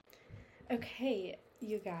Okay,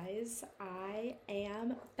 you guys, I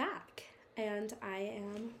am back and I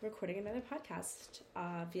am recording another podcast,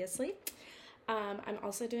 obviously. I'm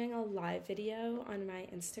also doing a live video on my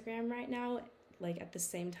Instagram right now, like at the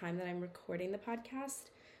same time that I'm recording the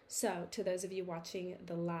podcast. So, to those of you watching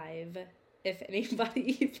the live, if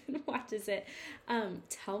anybody even watches it,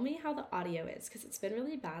 tell me how the audio is because it's been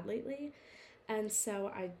really bad lately. And so,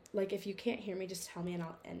 if you can't hear me, just tell me and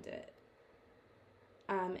I'll end it.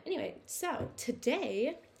 Anyway, so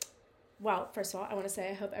today, well, first of all, I want to say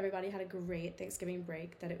I hope everybody had a great Thanksgiving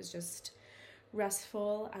break, that it was just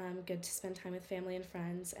restful, good to spend time with family and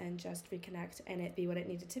friends and just reconnect and it be what it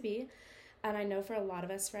needed to be. And I know for a lot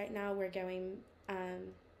of us right now, we're going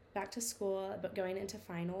back to school, but going into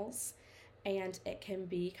finals, and it can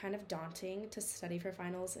be kind of daunting to study for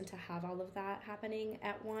finals and to have all of that happening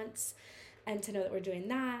at once. And to know that we're doing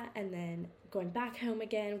that and then going back home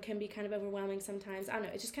again can be kind of overwhelming sometimes. I don't know,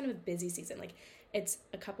 it's just kind of a busy season. Like, it's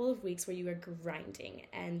a couple of weeks where you are grinding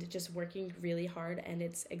and just working really hard, and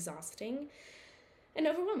it's exhausting and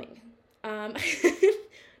overwhelming.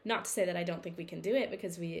 Not to say that I don't think we can do it,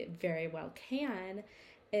 because we very well can.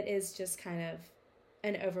 It is just kind of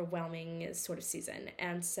an overwhelming sort of season.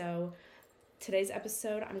 And so today's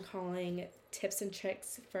episode I'm calling Tips and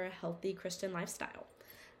Tricks for a Healthy Christian Lifestyle.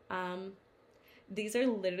 These are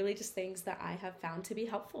literally just things that I have found to be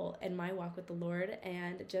helpful in my walk with the Lord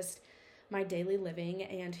and just my daily living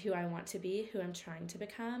and who I want to be, who I'm trying to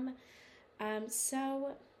become.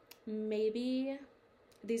 So maybe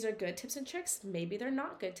these are good tips and tricks. Maybe they're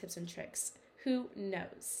not good tips and tricks. Who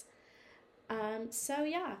knows? So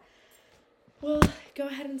yeah, we'll go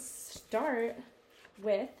ahead and start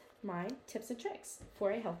with my tips and tricks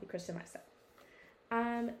for a healthy Christian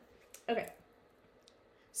lifestyle. Okay.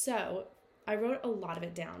 So I wrote a lot of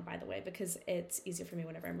it down, by the way, because it's easier for me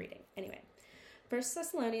whenever I'm reading. Anyway, 1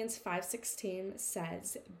 Thessalonians 5:16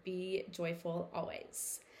 says, "Be joyful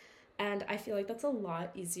always." And I feel like that's a lot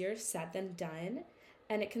easier said than done.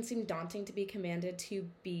 And it can seem daunting to be commanded to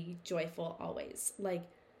be joyful always. Like,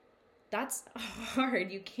 that's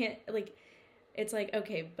hard. You can't, it's like,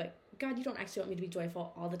 okay, but God, you don't actually want me to be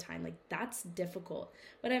joyful all the time. Like, that's difficult.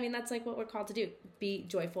 But I mean, that's like what we're called to do. Be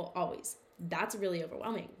joyful always. That's really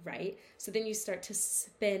overwhelming, right? So then you start to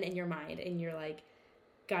spin in your mind and you're like,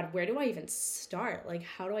 God, where do I even start? Like,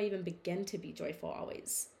 how do I even begin to be joyful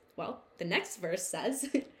always? Well, the next verse says,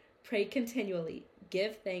 pray continually,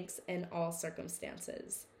 give thanks in all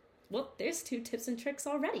circumstances. Well, there's 2 tips and tricks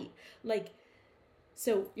already.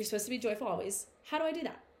 So you're supposed to be joyful always. How do I do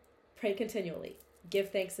that? Pray continually, give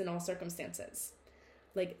thanks in all circumstances.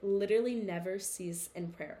 Literally never cease in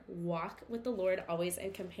prayer. Walk with the Lord always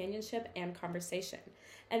in companionship and conversation.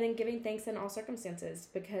 And then giving thanks in all circumstances,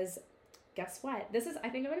 because guess what? I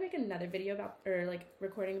think I'm going to make another video about,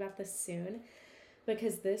 recording about this soon,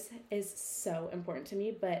 because this is so important to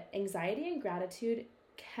me. But anxiety and gratitude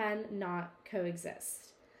cannot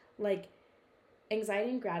coexist. Anxiety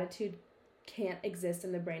and gratitude can't exist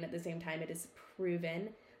in the brain at the same time. It is proven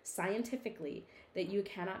scientifically that you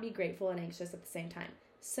cannot be grateful and anxious at the same time.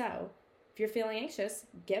 So if you're feeling anxious,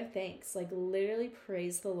 give thanks. Literally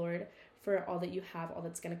praise the Lord for all that you have, all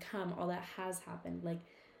that's going to come, all that has happened.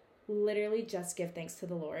 Literally just give thanks to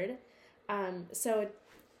the Lord. So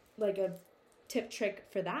a tip trick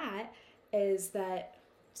for that is that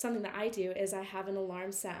something that I do is I have an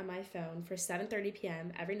alarm set on my phone for 7:30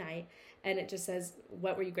 p.m. every night, and it just says,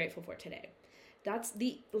 what were you grateful for today? That's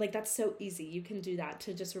that's so easy. You can do that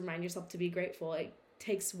to just remind yourself to be grateful. It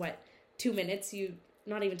takes 2 minutes?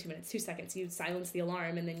 Not even 2 minutes, 2 seconds. You silence the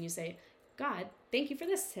alarm and then you say, God, thank you for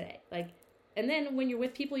this today. And then when you're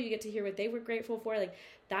with people, you get to hear what they were grateful for.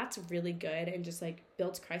 That's really good and just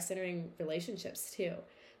builds Christ-centering relationships too.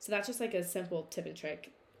 So that's just a simple tip and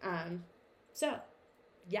trick. So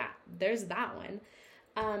yeah, there's that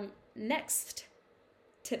one. Next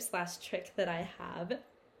tip/trick that I have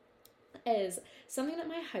is something that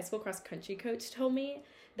my high school cross country coach told me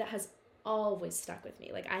that has always stuck with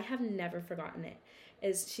me. I have never forgotten it.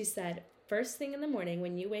 Is she said, first thing in the morning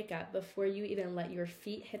when you wake up, before you even let your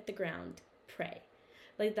feet hit the ground, pray.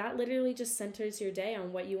 That literally just centers your day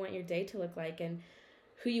on what you want your day to look like and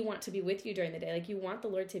who you want to be with you during the day. You want the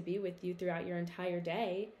Lord to be with you throughout your entire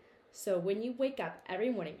day. So when you wake up every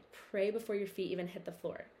morning, pray before your feet even hit the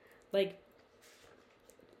floor.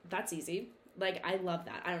 That's easy. I love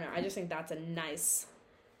that. I don't know. I just think that's a nice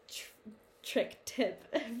tip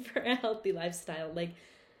for a healthy lifestyle.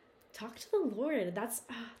 Talk to the Lord. That's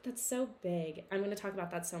so big. I'm going to talk about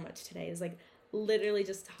that so much today, is literally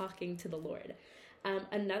just talking to the Lord.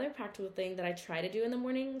 Another practical thing that I try to do in the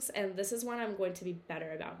mornings, and this is one I'm going to be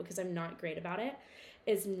better about because I'm not great about it,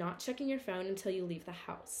 is not checking your phone until you leave the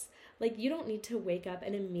house. Like, you don't need to wake up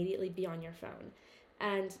and immediately be on your phone.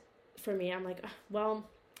 And for me, I'm like, well,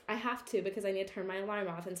 I have to because I need to turn my alarm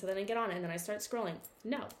off. And so then I get on it and then I start scrolling.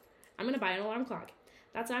 No, I'm going to buy an alarm clock.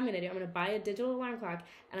 That's what I'm going to do. I'm going to buy a digital alarm clock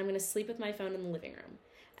and I'm going to sleep with my phone in the living room.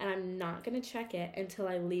 And I'm not going to check it until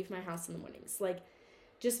I leave my house in the mornings. Like,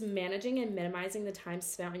 just managing and minimizing the time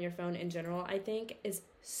spent on your phone in general, I think, is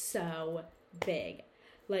so big.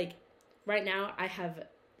 Like, right now, I have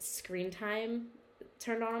screen time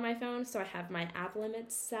turned on my phone, so I have my app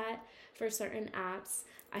limits set for certain apps.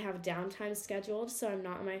 I have downtime scheduled, so I'm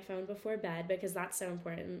not on my phone before bed, because that's so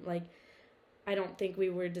important. Like, I don't think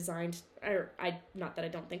we were designed, not that I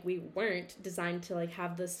don't think we weren't designed to, like,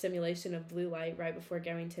 have the stimulation of blue light right before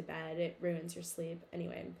going to bed. It ruins your sleep.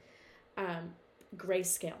 Anyway,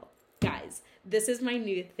 grayscale. Guys, this is my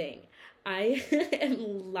new thing. I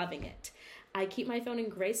am loving it. I keep my phone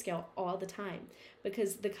in grayscale all the time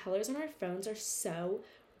because the colors on our phones are so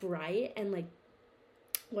bright and, like,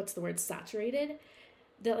 saturated,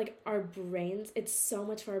 that, like, our brains, it's so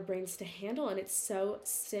much for our brains to handle, and it's so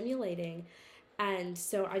stimulating. And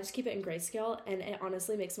so I just keep it in grayscale, and it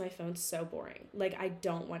honestly makes my phone so boring. Like, I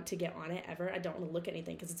don't want to get on it ever. I don't want to look at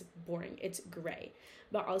anything because it's boring. It's gray.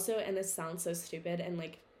 But also, and this sounds so stupid, and,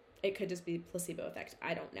 like, it could just be placebo effect.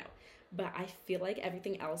 I don't know. But I feel like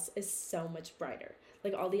everything else is so much brighter.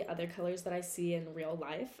 Like, all the other colors that I see in real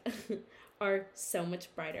life are so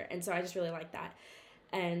much brighter. And so I just really like that.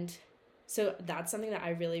 And so that's something that I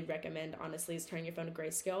really recommend, honestly, is turning your phone to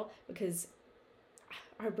grayscale, because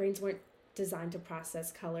our brains weren't designed to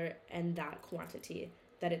process color in that quantity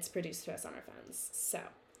that it's produced to us on our phones. So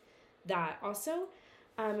that also,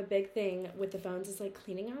 a big thing with the phones is, like,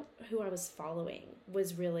 cleaning out who I was following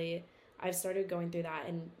was really, I've started going through that,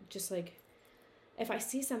 and just, like, if I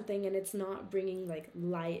see something and it's not bringing, like,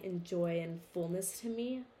 light and joy and fullness to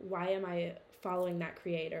me, why am I following that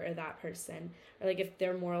creator or that person? Or, like, if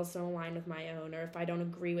their morals don't align with my own, or if I don't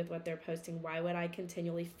agree with what they're posting, why would I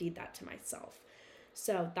continually feed that to myself?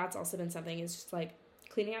 So that's also been something, is just, like,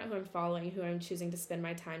 cleaning out who I'm following, who I'm choosing to spend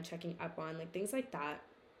my time checking up on, like, things like that.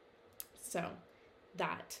 So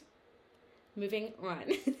that. Moving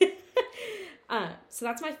on. So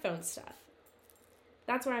that's my phone stuff.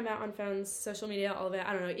 That's where I'm at on phones, social media, all of it.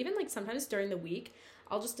 I don't know. Even, like, sometimes during the week,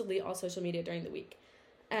 I'll just delete all social media during the week.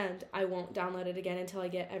 And I won't download it again until I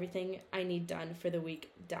get everything I need done for the week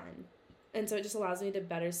done. And so it just allows me to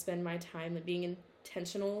better spend my time, like, being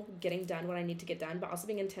intentional, getting done what I need to get done, but also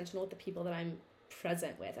being intentional with the people that I'm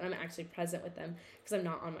present with. And I'm actually present with them because I'm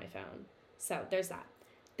not on my phone. So there's that.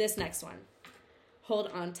 This next one. Hold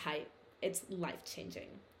on tight. It's life-changing.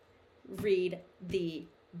 Read the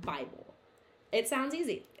Bible. It sounds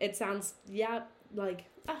easy. It sounds,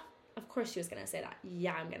 of course she was going to say that.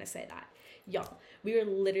 Yeah, I'm going to say that. Y'all, we were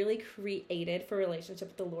literally created for a relationship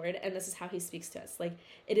with the Lord, and this is how he speaks to us. Like,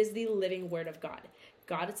 it is the living word of God.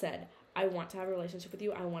 God said, I want to have a relationship with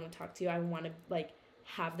you. I want to talk to you. I want to, like,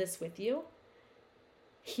 have this with you.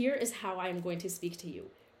 Here is how I'm going to speak to you.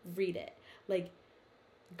 Read it. Like,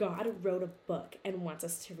 God wrote a book and wants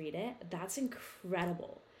us to read it. That's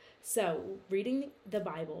incredible. So reading the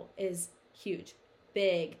Bible is huge.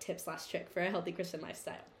 Big tip/trick for a healthy Christian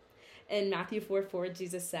lifestyle. In Matthew 4:4,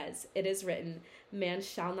 Jesus says, "It is written, man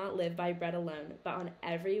shall not live by bread alone, but on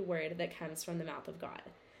every word that comes from the mouth of God."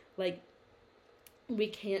 Like, we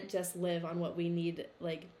can't just live on what we need,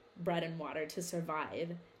 like bread and water to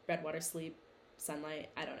survive. Bread, water, sleep, sunlight,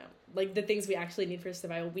 I don't know. Like, the things we actually need for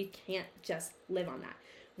survival, we can't just live on that.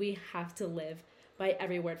 We have to live by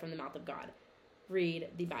every word from the mouth of God. Read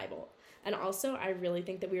the Bible. And also, I really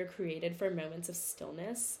think that we were created for moments of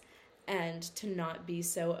stillness and to not be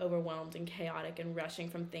so overwhelmed and chaotic and rushing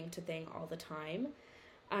from thing to thing all the time.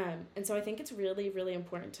 And so I think it's really, really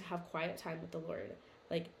important to have quiet time with the Lord.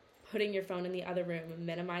 Like, putting your phone in the other room,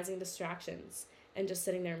 minimizing distractions, and just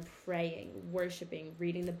sitting there and praying, worshiping,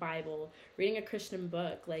 reading the Bible, reading a Christian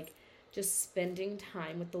book, like, just spending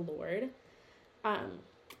time with the Lord,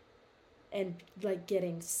 and, like,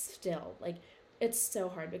 getting still. Like, it's so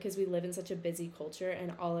hard because we live in such a busy culture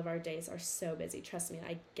and all of our days are so busy. Trust me,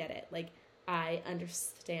 I get it. Like, I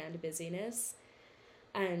understand busyness,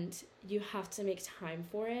 and you have to make time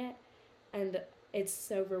for it, and it's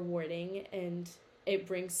so rewarding, and it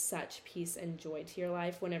brings such peace and joy to your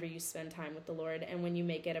life whenever you spend time with the Lord and when you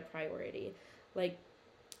make it a priority. Like,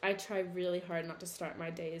 I try really hard not to start my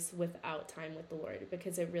days without time with the Lord,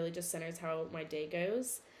 because it really just centers how my day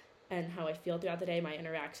goes and how I feel throughout the day, my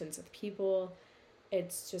interactions with people.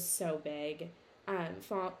 It's just so big.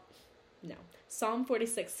 Psalm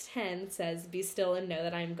 46:10 says, "Be still and know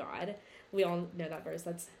that I am God." We all know that verse.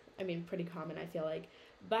 That's pretty common, I feel like.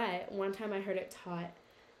 But one time I heard it taught,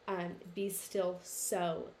 be still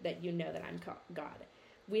so that you know that I'm God.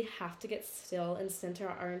 We have to get still and center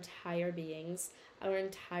our entire beings, our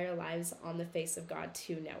entire lives on the face of God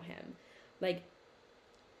to know him. Like,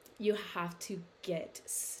 you have to get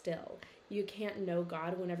still. You can't know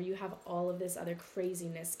God whenever you have all of this other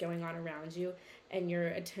craziness going on around you and your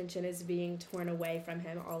attention is being torn away from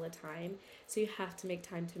him all the time. So you have to make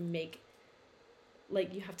time to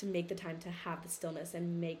you have to make the time to have the stillness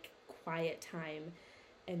and make quiet time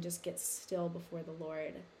and just get still before the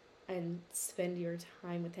Lord and spend your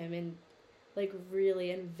time with him and like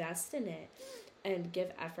really invest in it and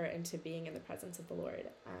give effort into being in the presence of the Lord.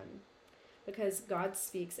 Because God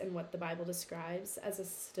speaks in what the Bible describes as a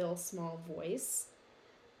still small voice,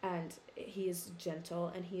 and he is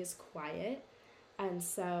gentle and he is quiet. And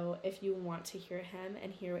so if you want to hear him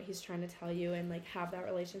and hear what he's trying to tell you and like have that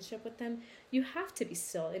relationship with him, you have to be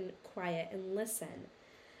still and quiet and listen.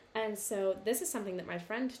 And so this is something that my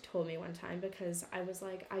friend told me one time, because I was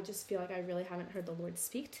like, I just feel like I really haven't heard the Lord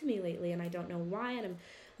speak to me lately, and I don't know why, and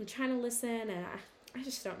I'm trying to listen, and I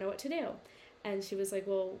just don't know what to do. And she was like,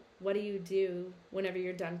 well, what do you do whenever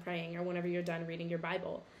you're done praying or whenever you're done reading your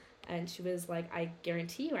Bible? And she was like, I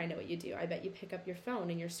guarantee you I know what you do. I bet you pick up your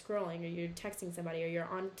phone and you're scrolling, or you're texting somebody, or you're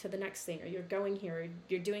on to the next thing, or you're going here, or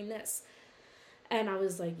you're doing this. And I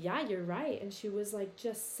was like, yeah, you're right. And she was like,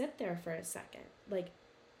 just sit there for a second. Like,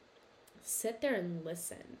 sit there and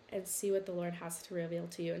listen and see what the Lord has to reveal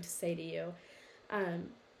to you and to say to you.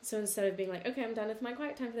 So instead of being like, okay, I'm done with my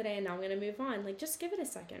quiet time for the day and now I'm going to move on, like, just give it a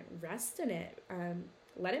second, rest in it,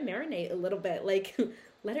 let it marinate a little bit, like,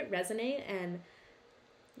 let it resonate and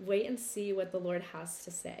wait and see what the Lord has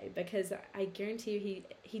to say, because I guarantee you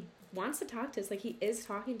he wants to talk to us, like, he is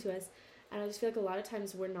talking to us, and I just feel like a lot of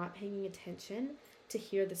times we're not paying attention to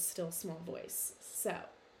hear the still small voice. So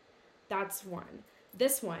that's one.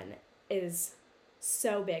 This one is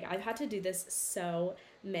so big. I've had to do this so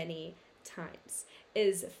many times,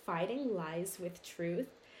 is fighting lies with truth.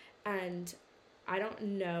 And I don't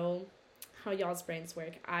know how y'all's brains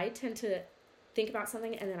work. I tend to think about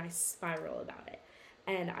something and then I spiral about it.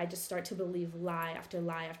 And I just start to believe lie after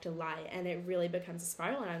lie after lie. And it really becomes a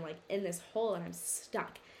spiral. And I'm like in this hole and I'm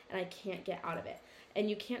stuck and I can't get out of it. And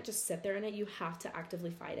you can't just sit there in it. You have to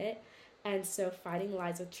actively fight it. And so fighting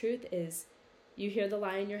lies with truth is, you hear the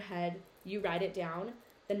lie in your head, you write it down.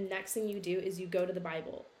 The next thing you do is you go to the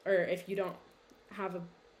Bible. Or if you don't have a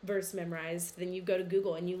verse memorized, then you go to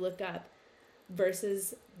Google and you look up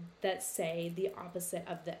verses that say the opposite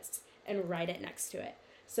of this and write it next to it.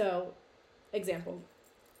 So, example,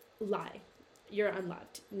 lie. You're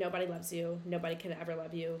unloved. Nobody loves you. Nobody can ever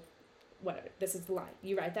love you. Whatever. This is the lie.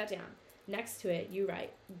 You write that down. Next to it, you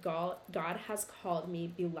write, God has called me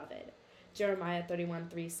beloved. Jeremiah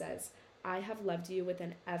 31:3 says, I have loved you with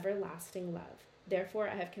an everlasting love. Therefore,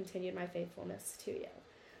 I have continued my faithfulness to you.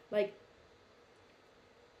 Like,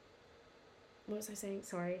 what was I saying?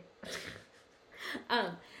 Sorry.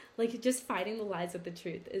 Like, just fighting the lies with the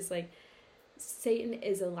truth is like, Satan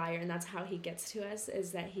is a liar, and that's how he gets to us,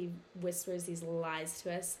 is that he whispers these lies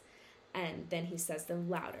to us, and then he says them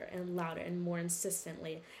louder and louder and more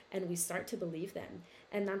insistently, and we start to believe them,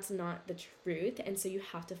 and that's not the truth. And so you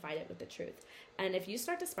have to fight it with the truth. And if you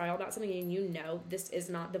start to spiral about something and you know this is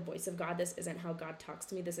not the voice of God, this isn't how God talks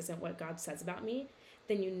to me, this isn't what God says about me,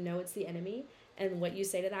 then you know it's the enemy. And what you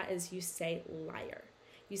say to that is you say liar.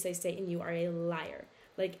 You say, Satan, you are a liar.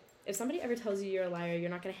 Like, if somebody ever tells you you're a liar, you're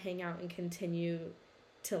not going to hang out and continue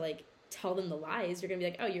to like tell them the lies. You're going to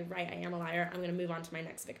be like, oh, you're right, I am a liar. I'm going to move on to my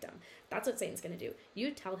next victim. That's what Satan's going to do.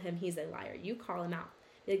 You tell him he's a liar. You call him out.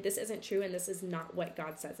 Like, this isn't true, and this is not what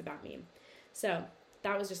God says about me. So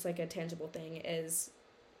that was just like a tangible thing, is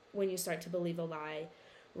when you start to believe a lie,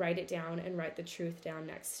 write it down and write the truth down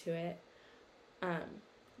next to it.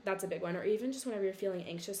 That's a big one. Or even just whenever you're feeling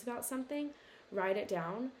anxious about something, write it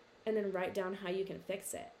down and then write down how you can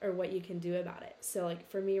fix it or what you can do about it. So like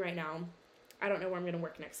for me right now, I don't know where I'm going to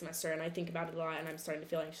work next semester, and I think about it a lot, and I'm starting to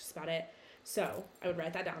feel anxious about it. So I would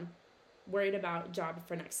write that down. Worried about job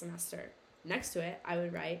for next semester. Next to it, I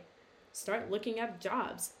would write, start looking up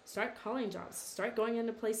jobs, start calling jobs, start going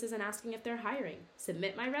into places and asking if they're hiring,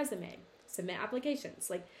 submit my resume, submit applications.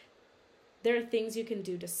 Like, there are things you can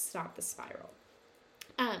do to stop the spiral.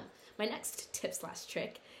 My next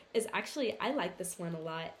tip/trick is actually, I like this one a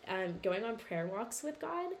lot, going on prayer walks with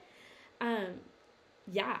God.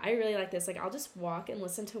 yeah, I really like this. Like, I'll just walk and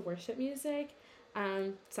listen to worship music.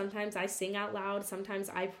 Sometimes I sing out loud. Sometimes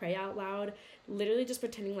I pray out loud. Literally just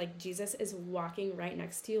pretending like Jesus is walking right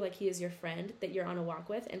next to you, like he is your friend that you're on a walk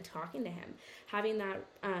with, and talking to him. Having that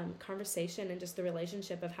conversation and just the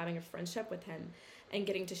relationship of having a friendship with him and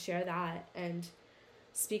getting to share that and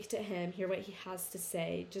speak to him, hear what he has to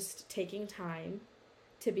say. Just taking time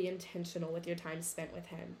to be intentional with your time spent with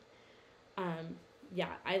him. Yeah,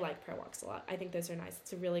 I like prayer walks a lot. I think those are nice.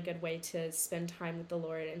 It's a really good way to spend time with the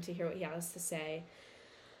Lord and to hear what he has to say.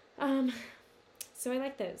 So I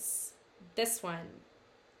like those. This one,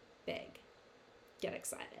 big. Get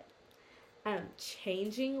excited.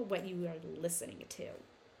 Changing what you are listening to.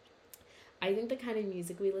 I think the kind of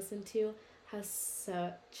music we listen to has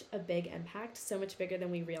such a big impact, so much bigger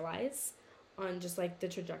than we realize, on just like the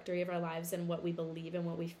trajectory of our lives and what we believe and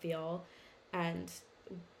what we feel and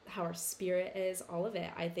how our spirit is. All of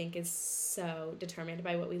it, I think, is so determined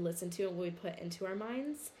by what we listen to and what we put into our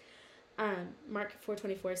minds. Mark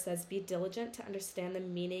 4:24 says, "Be diligent to understand the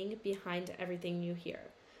meaning behind everything you hear,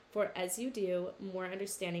 for as you do, more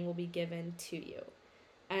understanding will be given to you."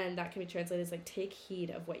 And that can be translated as like, take heed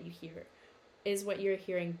of what you hear. Is what you're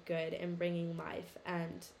hearing good and bringing life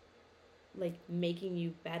and like making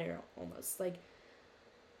you better almost? Like,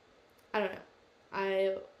 I don't know.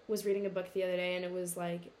 I was reading a book the other day and it was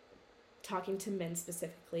like talking to men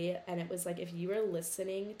specifically, and it was like, if you are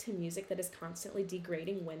listening to music that is constantly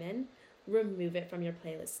degrading women, remove it from your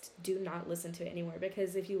playlist. Do not listen to it anymore,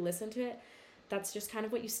 because if you listen to it, that's just kind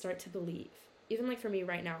of what you start to believe. Even like for me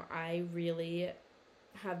right now, I really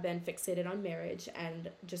have been fixated on marriage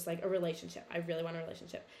and just like a relationship. I really want a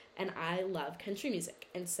relationship, and I love country music,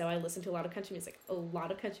 and so I listen to a lot of country music. A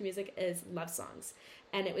lot of country music is love songs,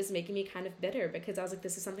 and it was making me kind of bitter because I was like,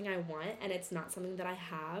 this is something I want and it's not something that I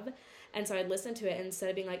have. And so I'd listen to it, and instead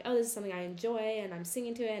of being like, oh, this is something I enjoy and I'm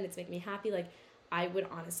singing to it and it's making me happy, like I would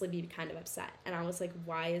honestly be kind of upset, and I was like,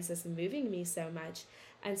 why is this moving me so much?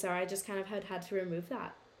 And so I just kind of had to remove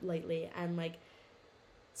that lately and like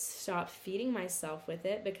stop feeding myself with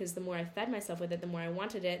it, because the more I fed myself with it, the more I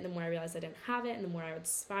wanted it, and the more I realized I didn't have it, and the more I would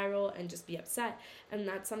spiral and just be upset. And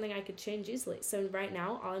that's something I could change easily. So right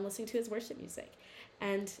now, all I'm listening to is worship music.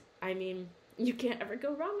 And I mean, you can't ever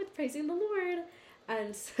go wrong with praising the Lord.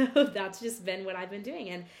 And so that's just been what I've been doing.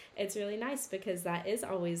 And it's really nice because that is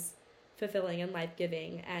always fulfilling and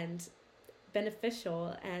life-giving and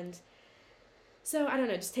beneficial. And so, I don't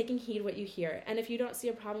know, just taking heed what you hear. And if you don't see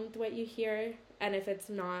a problem with what you hear, and if it's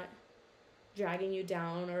not dragging you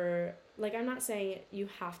down, or like, I'm not saying you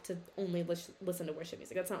have to only listen to worship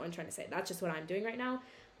music. That's not what I'm trying to say. That's just what I'm doing right now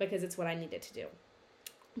because it's what I needed to do.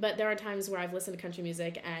 But there are times where I've listened to country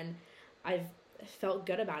music and I've felt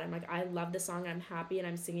good about it. I'm like, I love the song, I'm happy, and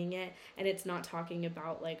I'm singing it, and it's not talking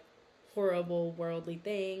about like horrible worldly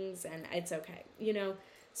things, and it's okay, you know?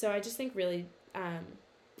 So I just think really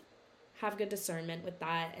have good discernment with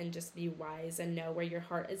that, and just be wise and know where your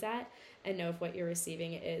heart is at, and know if what you're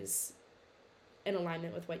receiving is in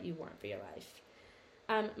alignment with what you want for your life.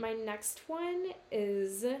 My next one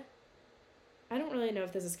is, I don't really know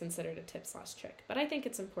if this is considered a tip/trick, but I think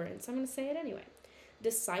it's important, so I'm going to say it anyway.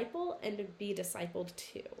 Disciple and be discipled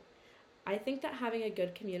too. I think that having a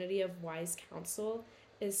good community of wise counsel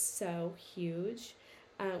is so huge.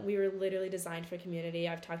 We were literally designed for community.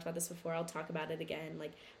 I've talked about this before. I'll talk about it again.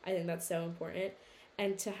 Like, I think that's so important.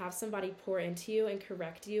 And to have somebody pour into you and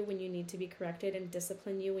correct you when you need to be corrected and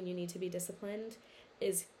discipline you when you need to be disciplined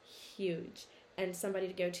is huge. And somebody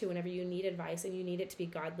to go to whenever you need advice and you need it to be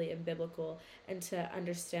godly and biblical, and to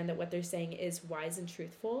understand that what they're saying is wise and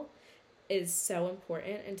truthful is so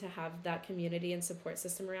important. And to have that community and support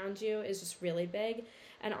system around you is just really big.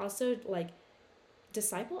 And also, like,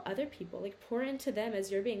 disciple other people, like pour into them as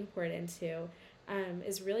you're being poured into,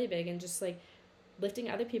 is really big. And just like lifting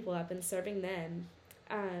other people up and serving them.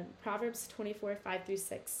 Proverbs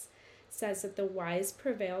 24:5-6 says that the wise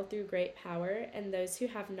prevail through great power, and those who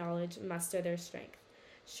have knowledge muster their strength.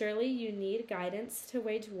 Surely you need guidance to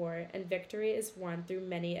wage war, and victory is won through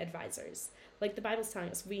many advisors. Like the Bible's telling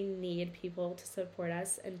us, we need people to support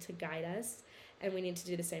us and to guide us, and we need to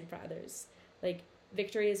do the same for others. Like,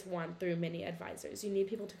 victory is won through many advisors. You need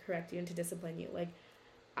people to correct you and to discipline you. Like,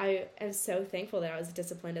 I am so thankful that I was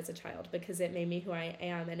disciplined as a child, because it made me who I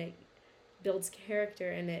am, and it builds character,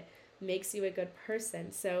 and it makes you a good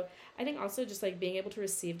person. So I think also just like being able to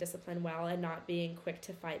receive discipline well and not being quick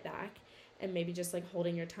to fight back, and maybe just like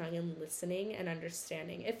holding your tongue and listening and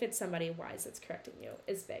understanding if it's somebody wise that's correcting you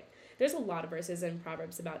is big. There's a lot of verses in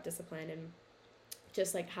Proverbs about discipline and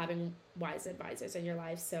just like having wise advisors in your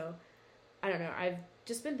life. So I don't know, I've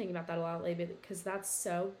just been thinking about that a lot lately, because that's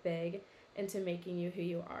so big. into making you who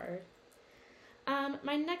you are.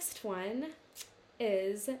 My next one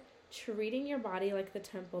is treating your body like the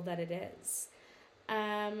temple that it is.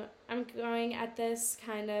 I'm going at this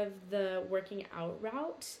kind of the working out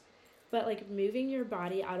route, but like moving your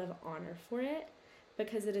body out of honor for it,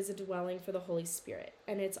 because it is a dwelling for the Holy Spirit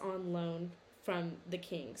and it's on loan from the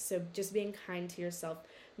King. So just being kind to yourself,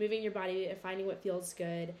 moving your body and finding what feels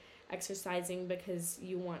good, exercising because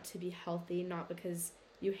you want to be healthy, not because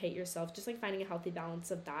you hate yourself, just like finding a healthy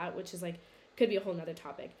balance of that, which is like, could be a whole nother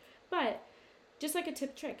topic. But just like a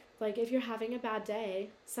tip trick, like if you're having a bad day,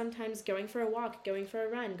 sometimes going for a walk, going for a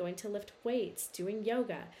run, going to lift weights, doing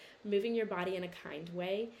yoga, moving your body in a kind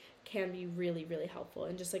way can be really, really helpful,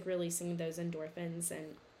 and just like releasing those endorphins.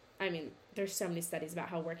 And I mean, there's so many studies about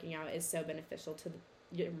how working out is so beneficial to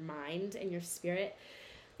your mind and your spirit,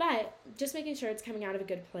 but just making sure it's coming out of a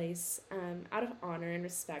good place, out of honor and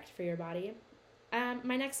respect for your body.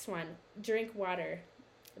 My next one, drink water.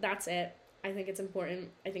 That's it. I think it's important.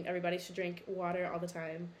 I think everybody should drink water all the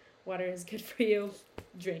time. Water is good for you.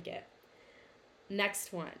 Drink it.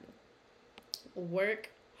 Next one, work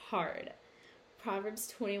hard.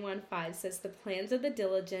 Proverbs 21:5 says, the plans of the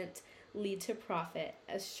diligent lead to profit,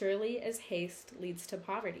 as surely as haste leads to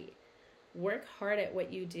poverty. Work hard at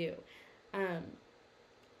what you do.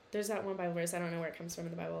 There's that one Bible verse, I don't know where it comes from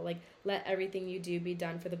in the Bible, like, let everything you do be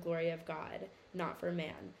done for the glory of God, not for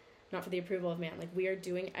man, not for the approval of man. Like, we are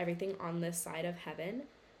doing everything on this side of heaven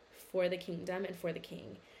for the kingdom and for the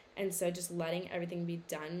King. And so just letting everything be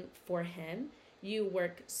done for him, you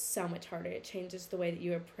work so much harder. It changes the way that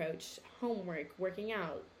you approach homework, working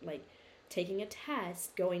out, like taking a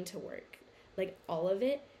test, going to work. Like, all of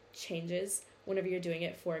it changes whenever you're doing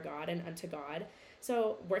it for God and unto God.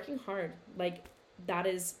 So working hard, like, that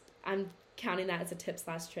is, I'm counting that as a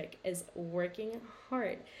tip/trick, is working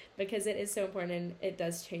hard, because it is so important, and it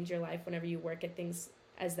does change your life whenever you work at things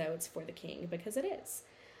as though it's for the King, because it is.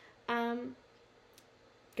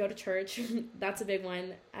 Go to church. That's a big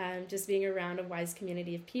one. Just being around a wise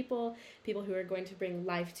community of people who are going to bring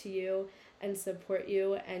life to you and support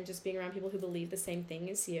you, and just being around people who believe the same thing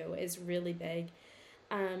as you is really big.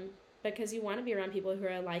 Because you want to be around people who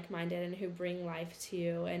are like-minded and who bring life to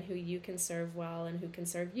you, and who you can serve well, and who can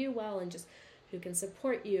serve you well, and just who can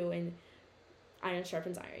support you, and iron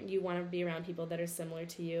sharpens iron. You want to be around people that are similar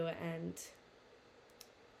to you, and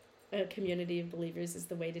a community of believers is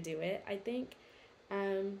the way to do it, I think.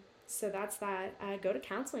 So that's that. Go to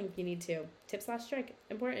counseling if you need to. Tip/trick,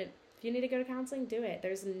 important. If you need to go to counseling, do it.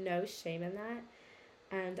 There's no shame in that.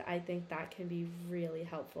 And I think that can be really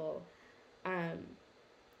helpful.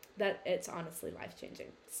 That it's honestly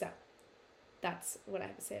life-changing. So that's what I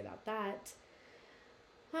have to say about that.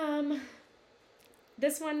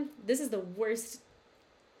 This is the worst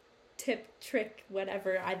tip, trick,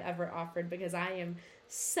 whatever I've ever offered, because I am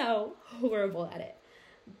so horrible at it.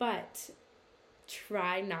 But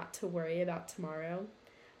try not to worry about tomorrow.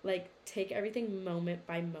 Like, take everything moment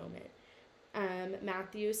by moment.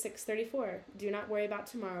 Matthew 6:34, do not worry about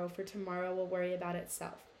tomorrow, for tomorrow will worry about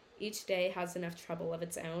itself. Each day has enough trouble of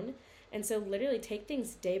its own. And so literally take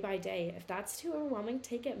things day by day. If that's too overwhelming,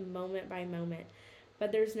 take it moment by moment.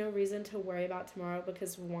 But there's no reason to worry about tomorrow,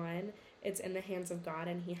 because 1, it's in the hands of God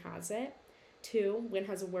and he has it. 2, when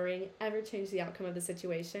has worrying ever changed the outcome of the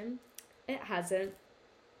situation? It hasn't.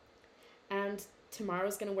 And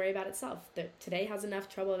tomorrow's going to worry about itself. Today has enough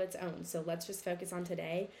trouble of its own. So let's just focus on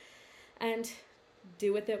today and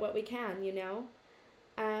do with it what we can, you know?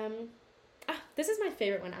 This is my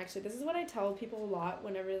favorite one, actually. This is what I tell people a lot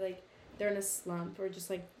whenever, like, they're in a slump or just,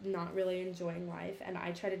 like, not really enjoying life. And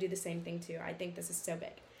I try to do the same thing, too. I think this is so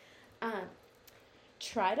big.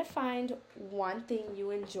 Try to find one thing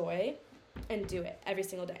you enjoy and do it every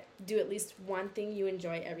single day. Do at least one thing you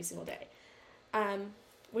enjoy every single day.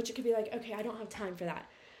 Which it could be like, okay, I don't have time for that.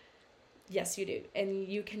 Yes, you do. And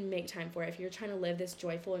you can make time for it. If you're trying to live this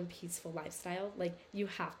joyful and peaceful lifestyle, like, you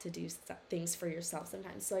have to do things for yourself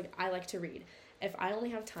sometimes. So, like, I like to read. If I only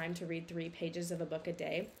have time to read 3 pages of a book a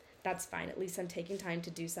day, that's fine. At least I'm taking time to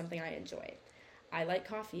do something I enjoy. I like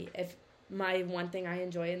coffee. If my one thing I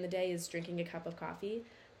enjoy in the day is drinking a cup of coffee,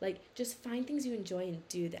 like, just find things you enjoy and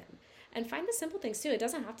do them. And find the simple things, too. It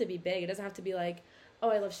doesn't have to be big. It doesn't have to be like, oh,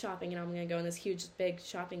 I love shopping and I'm going to go on this huge, big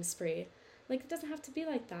shopping spree. Like, it doesn't have to be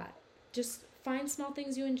like that. Just find small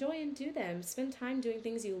things you enjoy and do them. Spend time doing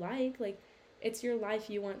things you like. Like, it's your life.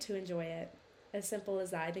 You want to enjoy it. As simple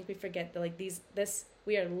as that. I think we forget that, like,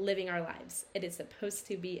 we are living our lives. It is supposed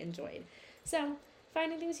to be enjoyed. So,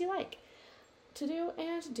 finding things you like to do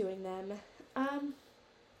and doing them.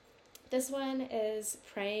 This one is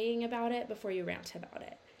praying about it before you rant about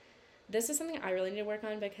it. this is something I really need to work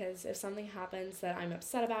on, because if something happens that I'm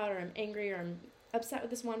upset about, or I'm angry, or I'm upset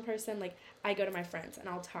with this one person, like, I go to my friends and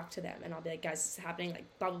I'll talk to them and I'll be like, guys, this is happening, like,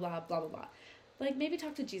 blah, blah, blah, blah, blah, blah. Like, maybe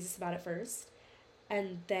talk to Jesus about it first.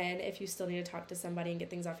 And then if you still need to talk to somebody and get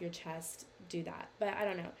things off your chest, do that. But I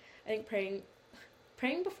don't know. I think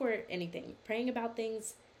praying before anything, praying about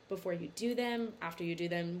things before you do them, after you do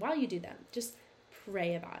them, while you do them, just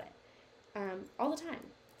pray about it all the time.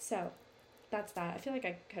 So that's that. I feel like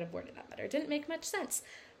I could have worded that better. It didn't make much sense,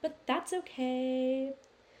 but that's okay.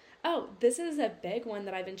 Oh, this is a big one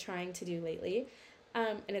that I've been trying to do lately,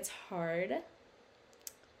 and it's hard,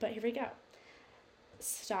 but here we go.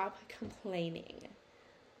 Stop complaining.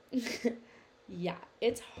 Yeah,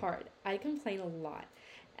 it's hard. I complain a lot,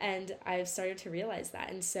 and I've started to realize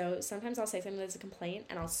that. And so sometimes I'll say something that's a complaint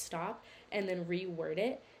and I'll stop and then reword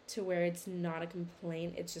it to where it's not a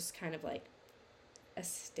complaint. It's just kind of like a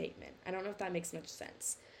statement. I don't know if that makes much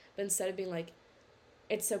sense. But instead of being like,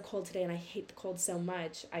 it's so cold today and I hate the cold so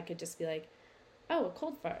much, I could just be like, oh, a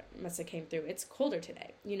cold front must have came through. It's colder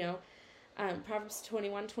today, you know? Proverbs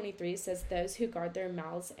 21:23 says, those who guard their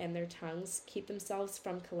mouths and their tongues keep themselves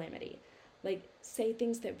from calamity. Like, say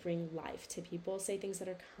things that bring life to people. Say things that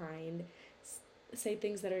are kind. Say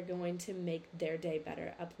things that are going to make their day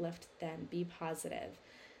better. Uplift them. Be positive.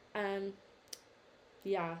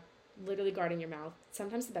 Yeah, literally guarding your mouth.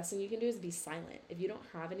 Sometimes the best thing you can do is be silent. If you don't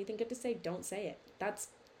have anything good to say, don't say it. That's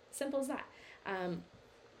simple as that.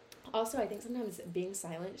 Also, I think sometimes being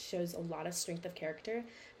silent shows a lot of strength of character,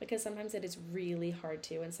 because sometimes it is really hard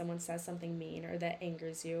to, when someone says something mean or that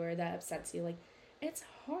angers you or that upsets you, like, it's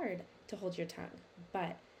hard to hold your tongue,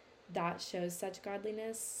 but that shows such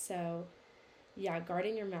godliness. So yeah,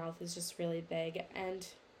 guarding your mouth is just really big. And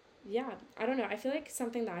yeah, I don't know. I feel like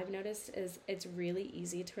something that I've noticed is it's really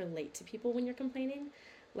easy to relate to people when you're complaining.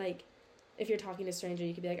 Like, if you're talking to a stranger,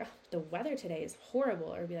 you could be like, oh, the weather today is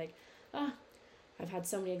horrible. Or be like, oh, I've had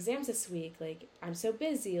so many exams this week. Like, I'm so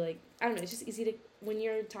busy. Like, I don't know. It's just easy to, when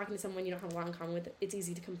you're talking to someone you don't have a lot in common with, it's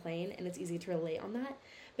easy to complain and it's easy to relate on that.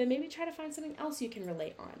 But maybe try to find something else you can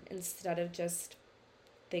relate on instead of just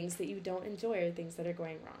things that you don't enjoy or things that are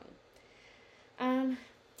going wrong.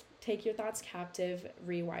 Take your thoughts captive,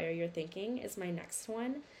 rewire your thinking is my next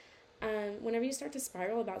one. Whenever you start to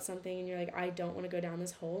spiral about something and you're like, I don't want to go down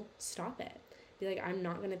this hole, stop it. Be like, I'm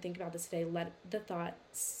not going to think about this today. Let the thought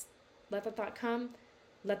come,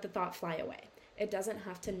 let the thought fly away. It doesn't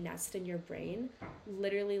have to nest in your brain.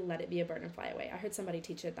 Literally let it be a bird and fly away. I heard somebody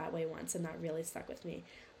teach it that way once, and that really stuck with me.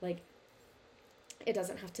 Like, it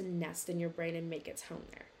doesn't have to nest in your brain and make its home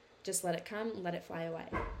there. Just let it come, let it fly away.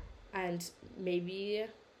 And maybe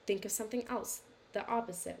think of something else, the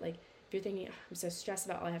opposite. Like, if you're thinking, oh, I'm so stressed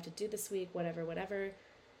about all I have to do this week, whatever,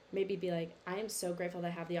 maybe be like, I am so grateful that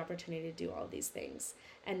I have the opportunity to do all of these things.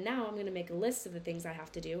 And now I'm going to make a list of the things I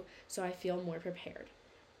have to do so I feel more prepared.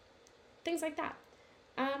 Things like that.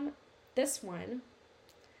 This one,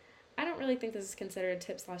 I don't really think this is considered a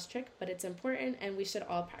tip/trick, but it's important and we should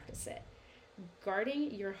all practice it.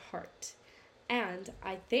 Guarding your heart. And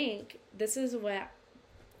I think this is what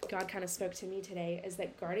God kind of spoke to me today, is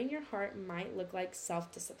that guarding your heart might look like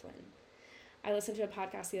self-discipline. I listened to a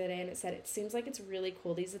podcast the other day and it said it seems like it's really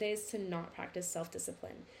cool these days to not practice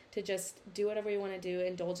self-discipline, to just do whatever we want to do,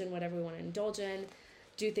 indulge in whatever we want to indulge in,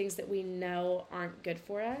 do things that we know aren't good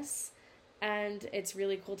for us. And it's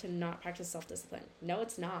really cool to not practice self-discipline. No,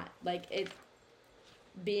 it's not. Like,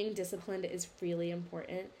 being disciplined is really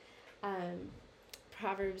important.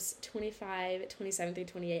 Proverbs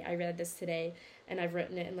 25:27-28. I read this today and I've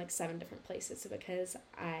written it in like 7 different places because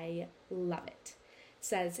I love it. It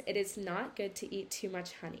says, it is not good to eat too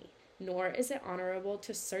much honey, nor is it honorable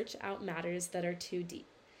to search out matters that are too deep.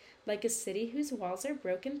 Like a city whose walls are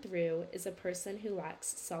broken through is a person who lacks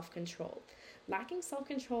self-control. Lacking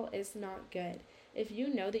self-control is not good. If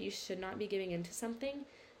you know that you should not be giving into something,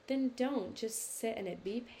 then don't. Just sit in it.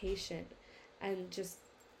 Be patient and just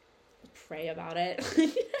pray about it.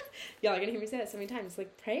 Y'all are going to hear me say that so many times.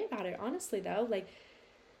 Like, pray about it. Honestly, though, like,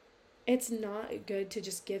 it's not good to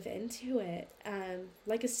just give into it.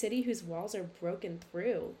 Like a city whose walls are broken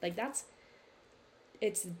through. Like,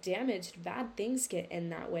 it's damaged. Bad things get in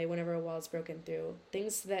that way whenever a wall is broken through.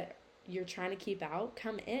 Things that you're trying to keep out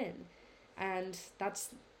come in. And that's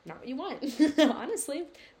not what you want. Honestly,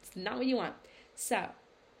 it's not what you want. So,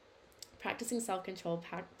 practicing self-control,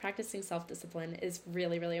 practicing self-discipline is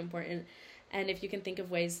really, really important. And if you can think of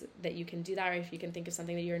ways that you can do that, or if you can think of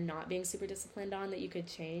something that you're not being super disciplined on that you could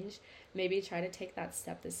change, maybe try to take that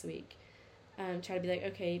step this week. Try to be like,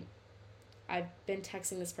 okay, I've been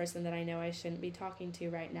texting this person that I know I shouldn't be talking to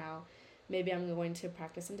right now. maybe I'm going to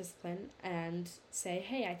practice some discipline and say,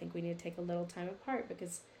 hey, I think we need to take a little time apart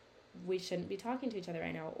because we shouldn't be talking to each other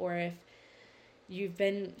right now. Or if you've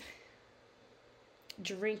been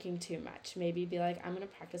drinking too much, maybe be like, I'm going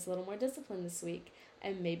to practice a little more discipline this week,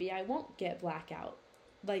 and maybe I won't get blackout.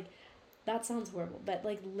 Like, that sounds horrible, but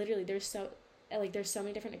like literally there's so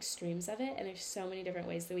many different extremes of it, and there's so many different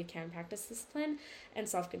ways that we can practice discipline and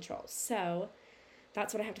self-control. So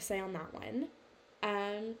that's what I have to say on that one.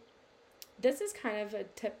 This is kind of a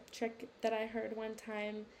trick that I heard one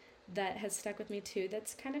time that has stuck with me too,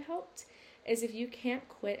 that's kind of helped, is if you can't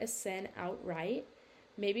quit a sin outright,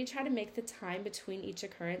 maybe try to make the time between each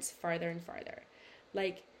occurrence farther and farther.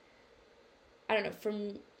 Like, I don't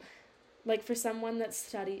know, for someone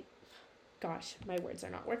that's gosh, my words are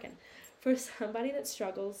not working. For somebody that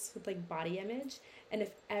struggles with like body image, and if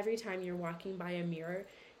every time you're walking by a mirror,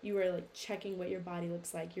 you are like checking what your body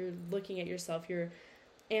looks like, you're looking at yourself, you're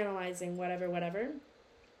analyzing whatever,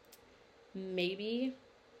 maybe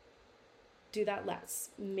do that less.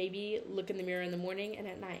 Maybe look in the mirror in the morning and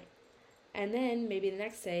at night. And then maybe the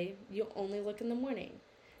next day you only look in the morning,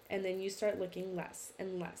 and then you start looking less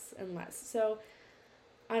and less and less. So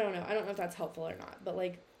I don't know if that's helpful or not, but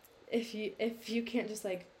like if you can't just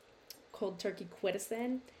like cold turkey quit a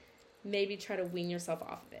sin, maybe try to wean yourself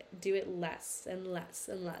off of it. Do it less and less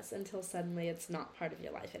and less until suddenly it's not part of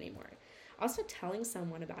your life anymore. Also, telling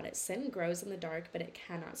someone about it. Sin grows in the dark, but it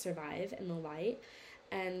cannot survive in the light.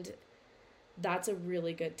 And that's a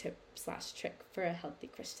really good tip/trick for a healthy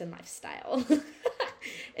Christian lifestyle.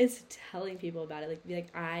 Is telling people about it. Like, be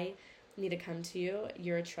like, I need to come to you.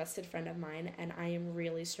 You're a trusted friend of mine, and I am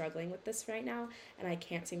really struggling with this right now, and I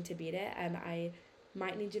can't seem to beat it, and I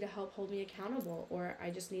might need you to help hold me accountable, or I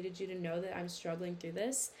just needed you to know that I'm struggling through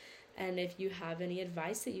this, and if you have any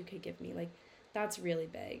advice that you could give me. Like, that's really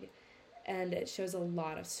big, and it shows a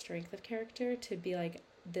lot of strength of character to be like,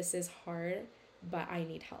 this is hard, but I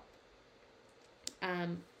need help.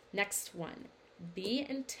 Next one, be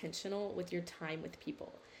intentional with your time with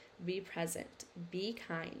people. Be present, be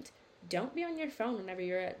kind. Don't be on your phone whenever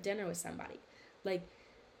you're at dinner with somebody. Like,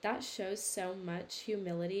 that shows so much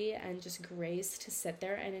humility and just grace to sit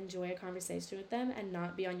there and enjoy a conversation with them and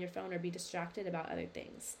not be on your phone or be distracted about other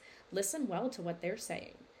things. Listen well to what they're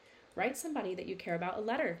saying. Write somebody that you care about a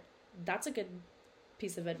letter. That's a good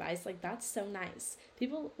piece of advice. Like, that's so nice.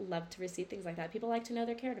 People love to receive things like that. People like to know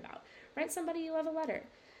they're cared about. Write somebody you love a letter.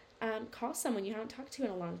 Call someone you haven't talked to in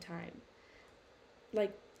a long time.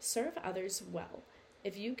 Like, serve others well.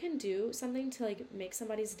 If you can do something to like make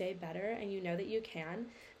somebody's day better and you know that you can,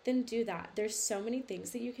 then do that. There's so many things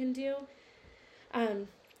that you can do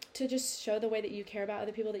to just show the way that you care about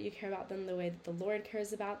other people, that you care about them the way that the Lord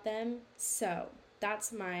cares about them. So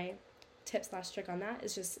that's my tip/trick on that,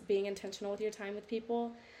 is just being intentional with your time with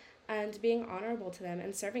people and being honorable to them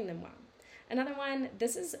and serving them well. Another one,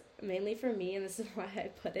 this is mainly for me, and this is why I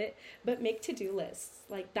put it, but make to-do lists.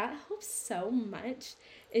 Like, that helps so much.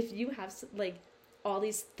 If you have like all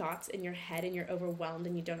these thoughts in your head and you're overwhelmed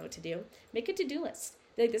and you don't know what to do, make a to-do list.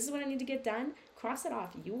 Be like, this is what I need to get done. Cross it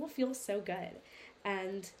off. You will feel so good.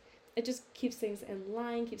 And it just keeps things in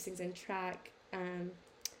line, keeps things in track.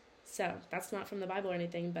 So that's not from the Bible or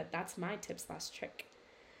anything, but that's my tip/trick.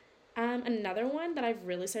 Another one that I've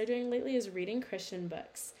really started doing lately is reading Christian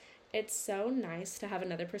books. It's so nice to have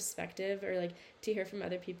another perspective, or like to hear from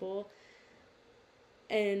other people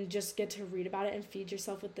and just get to read about it and feed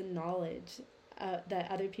yourself with the knowledge that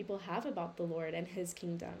other people have about the Lord and his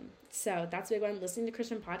kingdom. So that's a big one. Listening to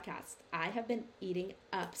Christian podcasts. I have been eating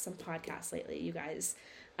up some podcasts lately, you guys.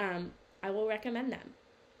 I will recommend them.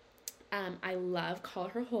 I love Call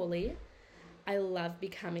Her Holy. I love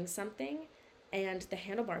Becoming Something, and the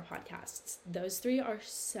Handlebar podcasts. Those three are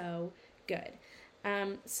so good.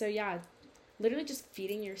 So yeah, literally just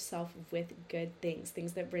feeding yourself with good things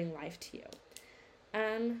that bring life to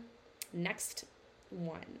you. Next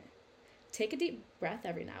one, take a deep breath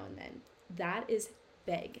every now and then. That is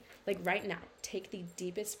big. Like right now, take the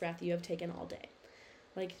deepest breath you have taken all day.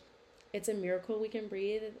 Like, it's a miracle we can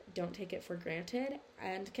breathe. Don't take it for granted,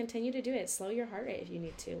 and continue to do it. Slow your heart rate if you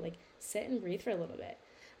need to. Like, sit and breathe for a little bit.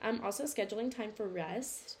 Also, scheduling time for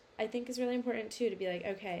rest, I think, is really important too, to be like,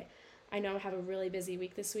 okay, I know I have a really busy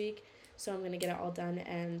week this week, so I'm going to get it all done,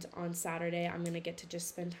 and on Saturday, I'm going to get to just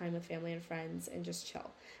spend time with family and friends and just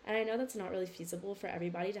chill. And I know that's not really feasible for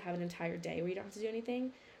everybody to have an entire day where you don't have to do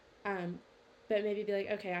anything, but maybe be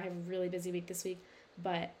like, okay, I have a really busy week this week,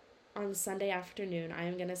 but on Sunday afternoon, I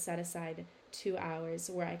am going to set aside 2 hours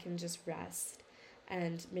where I can just rest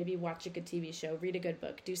and maybe watch a good TV show, read a good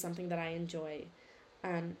book, do something that I enjoy.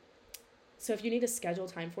 So if you need to schedule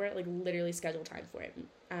time for it, like literally schedule time for it.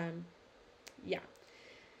 yeah.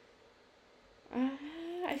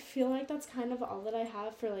 I feel like that's kind of all that I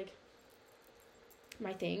have for like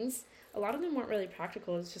my things. A lot of them weren't really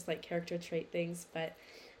practical. It's just like character trait things, but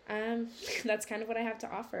that's kind of what I have to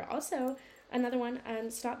offer. Also, another one,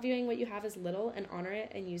 stop viewing what you have as little and honor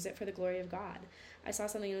it and use it for the glory of God. I saw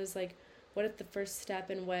something that was like, what if the first step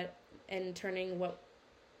in turning what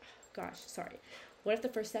if the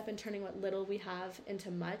first step in turning what little we have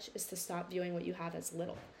into much is to stop viewing what you have as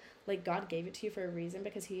little? Like, God gave it to you for a reason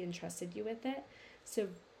because he entrusted you with it. So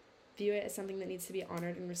view it as something that needs to be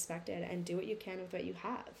honored and respected, and do what you can with what you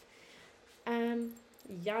have.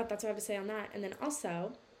 Yeah, that's what I have to say on that. And then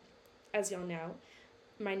also, as y'all know,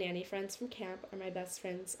 my nanny friends from camp are my best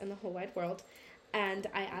friends in the whole wide world. And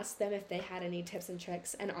I asked them if they had any tips and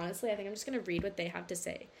tricks. And honestly, I think I'm just going to read what they have to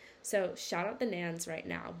say. So shout out the Nans right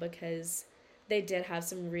now, because they did have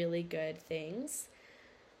some really good things.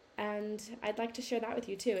 And I'd like to share that with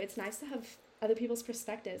you too. It's nice to have other people's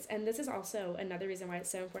perspectives. And this is also another reason why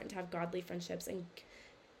it's so important to have godly friendships and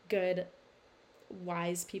good,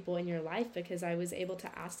 wise people in your life, because I was able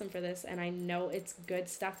to ask them for this, and I know it's good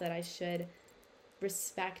stuff that I should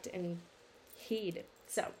respect and heed.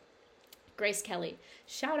 So, Grace Kelly,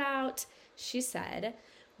 shout out. She said,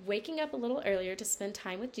 waking up a little earlier to spend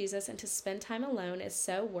time with Jesus and to spend time alone is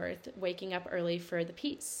so worth waking up early for the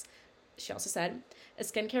peace. She also said, a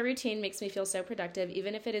skincare routine makes me feel so productive,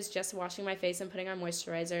 even if it is just washing my face and putting on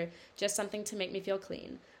moisturizer, just something to make me feel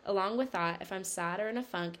clean. Along with that, if I'm sad or in a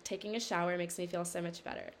funk, taking a shower makes me feel so much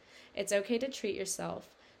better. It's okay to treat yourself.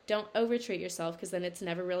 Don't over-treat yourself, because then it's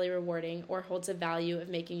never really rewarding or holds a value of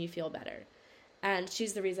making you feel better. And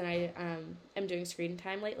she's the reason I am doing screen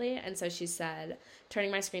time lately. And so she said,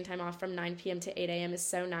 turning my screen time off from 9 p.m. to 8 a.m. is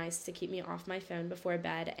so nice to keep me off my phone before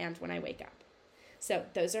bed and when I wake up. So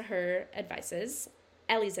those are her advices.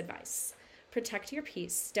 Ellie's advice. Protect your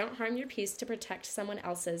peace. Don't harm your peace to protect someone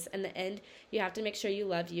else's. In the end, you have to make sure you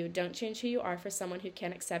love you. Don't change who you are for someone who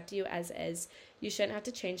can't accept you as is. You shouldn't have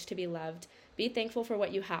to change to be loved. Be thankful for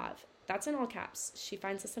what you have. That's in all caps. She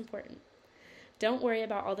finds this important. Don't worry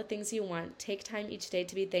about all the things you want. Take time each day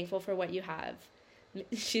to be thankful for what you have.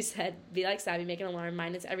 She said, be like Savvy, make an alarm.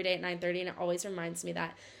 Mine is every day at 9:30, and it always reminds me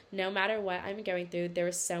that no matter what I'm going through, there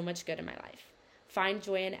is so much good in my life. Find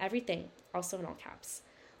joy in everything, also in all caps.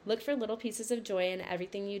 Look for little pieces of joy in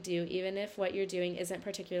everything you do, even if what you're doing isn't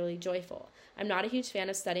particularly joyful. I'm not a huge fan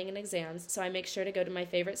of studying in exams, so I make sure to go to my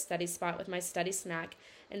favorite study spot with my study snack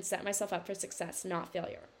and set myself up for success, not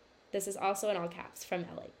failure. This is also in all caps from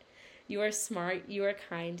Ellie. You are smart, you are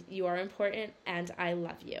kind, you are important, and I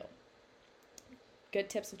love you. Good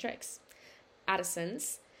tips and tricks.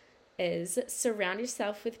 Addison's is surround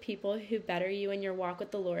yourself with people who better you in your walk with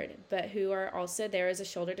the Lord, but who are also there as a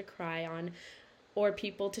shoulder to cry on or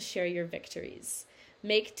people to share your victories.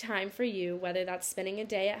 Make time for you, whether that's spending a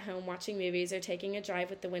day at home watching movies or taking a drive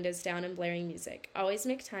with the windows down and blaring music. Always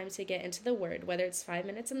make time to get into the Word, whether it's 5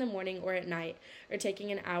 minutes in the morning or at night, or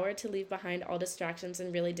taking an hour to leave behind all distractions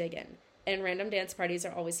and really dig in. And random dance parties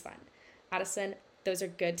are always fun. Addison, those are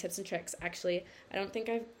good tips and tricks. Actually, I don't think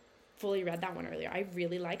I've fully read that one earlier. I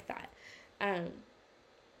really like that.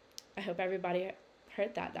 I hope everybody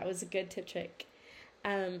heard that. That was a good tip trick.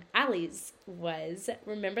 Allie's was,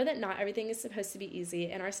 remember that not everything is supposed to be easy.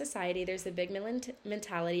 In our society, there's a big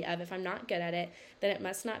mentality of, if I'm not good at it, then it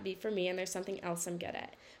must not be for me and there's something else I'm good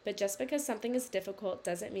at. But just because something is difficult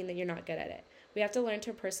doesn't mean that you're not good at it. We have to learn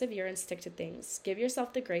to persevere and stick to things. Give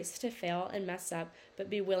yourself the grace to fail and mess up, but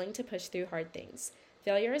be willing to push through hard things.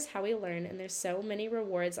 Failure is how we learn, and there's so many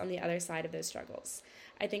rewards on the other side of those struggles.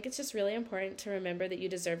 I think it's just really important to remember that you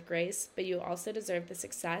deserve grace, but you also deserve the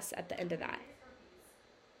success at the end of that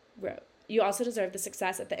road. You also deserve the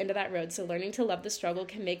success at the end of that road, so learning to love the struggle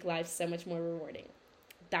can make life so much more rewarding.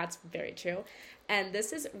 That's very true. And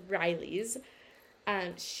this is Riley's.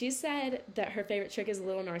 She said that her favorite trick is a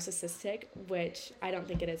little narcissistic, which I don't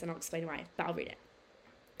think it is, and I'll explain why, but I'll read it.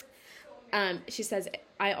 She says,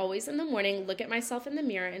 I always in the morning look at myself in the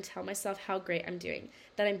mirror and tell myself how great I'm doing,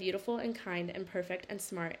 that I'm beautiful and kind and perfect and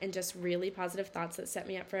smart, and just really positive thoughts that set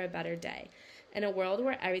me up for a better day. In a world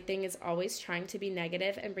where everything is always trying to be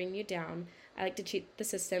negative and bring you down, I like to cheat the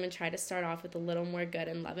system and try to start off with a little more good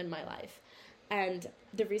and love in my life. And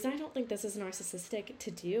the reason I don't think this is narcissistic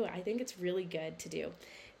to do, I think it's really good to do,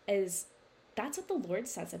 is that's what the Lord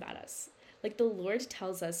says about us. Like, the Lord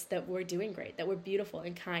tells us that we're doing great, that we're beautiful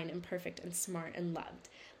and kind and perfect and smart and loved.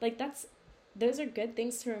 Like, those are good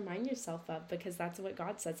things to remind yourself of, because that's what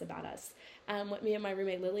God says about us. What me and my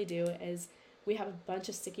roommate Lily do is we have a bunch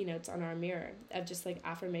of sticky notes on our mirror of just like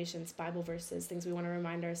affirmations, Bible verses, things we want to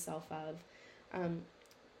remind ourselves of,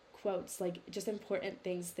 quotes, like just important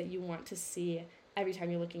things that you want to see every time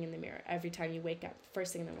you're looking in the mirror, every time you wake up,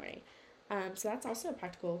 first thing in the morning. So that's also a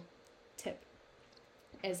practical tip,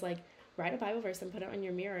 is like write a Bible verse and put it on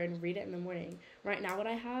your mirror and read it in the morning. Right now, what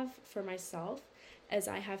I have for myself is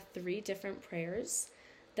I have 3 different prayers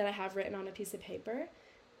that I have written on a piece of paper.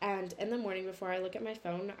 And in the morning, before I look at my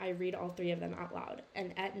phone, I read all 3 of them out loud.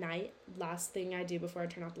 And at night, last thing I do before I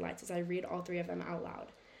turn off the lights is I read all 3 of them out loud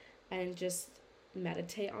and just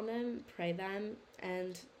meditate on them, pray them,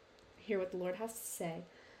 and hear what the Lord has to say.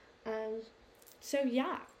 So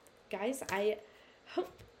yeah, guys, I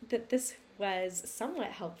hope that this was somewhat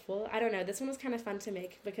helpful. I don't know, this one was kind of fun to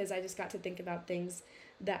make because I just got to think about things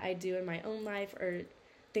that I do in my own life or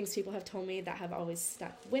things people have told me that have always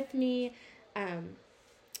stuck with me,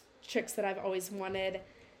 tricks that I've always wanted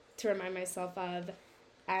to remind myself of.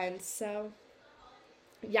 And so,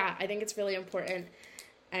 yeah, I think it's really important.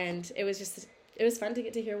 And it was fun to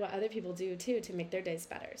get to hear what other people do too to make their days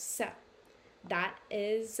better. So that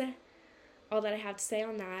is all that I have to say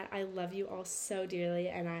on that. I love you all so dearly.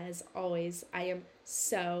 And as always, I am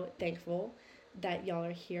so thankful that y'all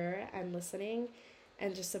are here and listening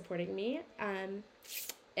and just supporting me.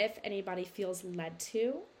 If anybody feels led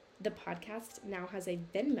to, the podcast now has a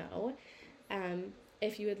Venmo.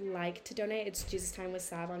 If you would like to donate, it's Jesus Time with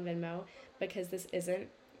Sav on Venmo, because this isn't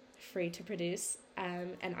free to produce,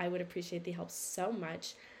 and I would appreciate the help so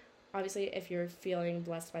much. Obviously, if you're feeling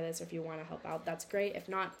blessed by this or if you want to help out, that's great. If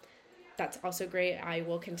not, that's also great. I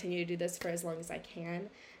will continue to do this for as long as I can,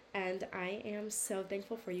 and I am so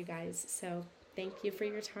thankful for you guys. So thank you for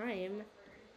your time.